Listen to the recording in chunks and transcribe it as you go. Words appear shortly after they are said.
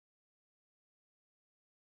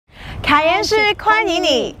凯恩市欢迎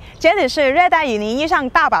你！这里是热带雨林遇上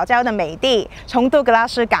大堡礁的美地。从杜格拉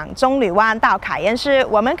斯港棕榈湾到凯恩市，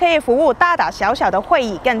我们可以服务大大小小的会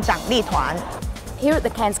议跟奖励团。 Here at the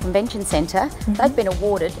Cairns Convention Centre, they've been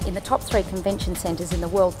awarded in the top 3 convention centres in the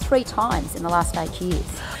world 3 times in the last 8 years.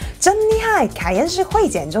 真厉害！凯恩市会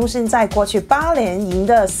展中心在过去8年赢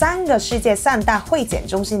得3个世界3大会展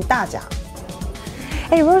中心大奖。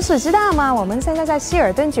 Rose 知道吗？我们现在在希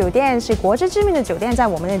尔顿酒店，是国际知名的酒店，在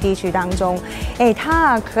我们的地区当中。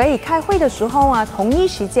它可以开会的时候啊，同一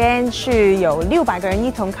时间是有600个人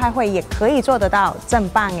一同开会，也可以做得到，真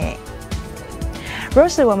棒哎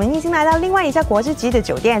 ！Rose， 我们已经来到另外一家国际级的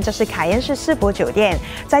酒店，这是凯恩市世博酒店。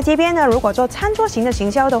在这边呢，如果做餐桌型的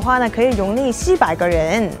行销的话呢，可以容纳400个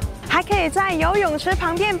人，还可以在游泳池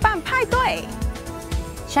旁边办派对。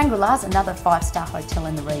Shangri-La is another 5-star hotel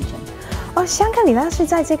in the region. 香格里拉是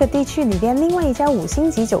在这个地区里边另外一家5星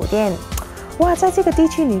级酒店。哇，在这个地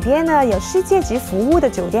区里边呢，有世界级服务的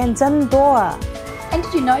酒店真多啊。And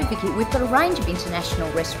did you know, Vicky, we've got a range of international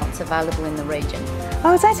restaurants available in the region.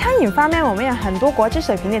 在餐饮方面，我们有很多国际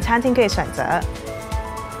水平的餐厅可以选择。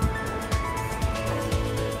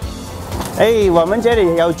我们这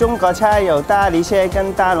里有中国菜，有大闸蟹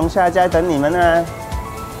跟大龙虾在等你们呢。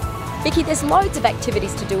 Vicky, there's loads of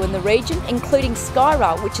activities to do in the region, including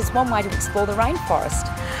Skyrail, which is one way to explore the rainforest.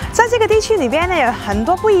 在这个地区里边呢，有很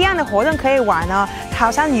多不一样的活动可以玩哦，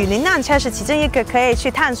好像雨林缆车是其中一个可以去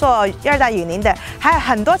探索热带雨林的，还有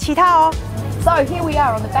很多其他哦。So here we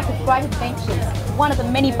are on the back of Great Adventures, one of the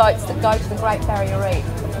many boats that go to the Great Barrier Reef.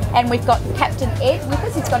 And we've got Captain Ed with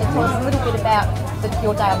us. He's going to tell us a little bit about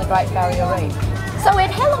your day on the Great Barrier Reef. So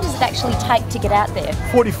Ed, how long does it actually take to get out there?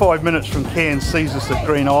 45 minutes from Cairns sees us at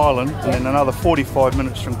Green Island, and then another 45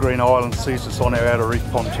 minutes from Green Island sees us on our outer reef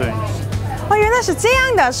pontoons. 原来是这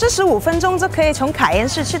样的，45分钟就可以从凯恩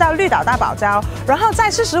市去到绿岛大堡礁，然后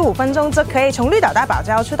再45分钟就可以从绿岛大堡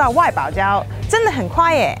礁去到外堡礁，真的很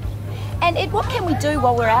快耶。 And Ed, what can we do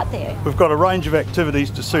while we're out there? We've got a range of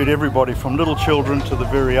activities to suit everybody, from little children to the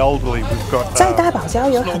very elderly. We've got 在大堡礁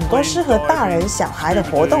有很多适合大人小孩的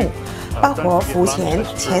活动，包括浮潜、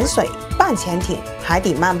潜水、半潜艇、海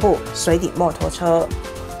底漫步、水底摩托车。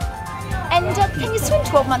 And can you swim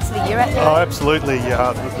 12 months of the year out there? Oh, absolutely.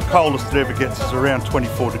 The coldest it ever gets is around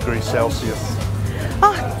 24 degrees Celsius.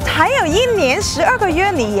 还有1年12个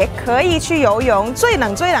月，你也可以去游泳，最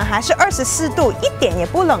冷还是24度，一点也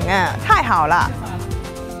不冷啊，太好了。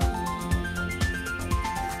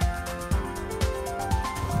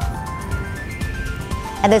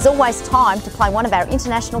 And there's always time to play one of our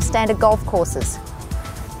international standard golf courses.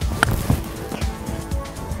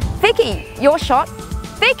 Vicky, your shot.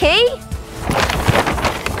 Vicky!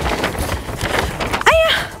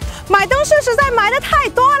 买东西实在买的太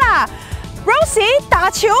多了。Rosie 打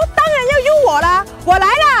球当然要用我了，我来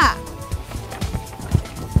啦。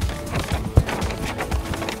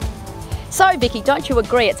 So Vicky, don't you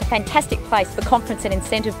agree it's a fantastic place for conference and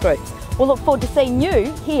incentive groups? We'll look forward to seeing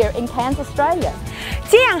you here in Cairns, Australia.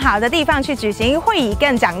 这样好的地方去举行会议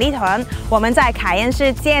跟奖励团，我们在凯恩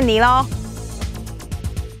市见你喽。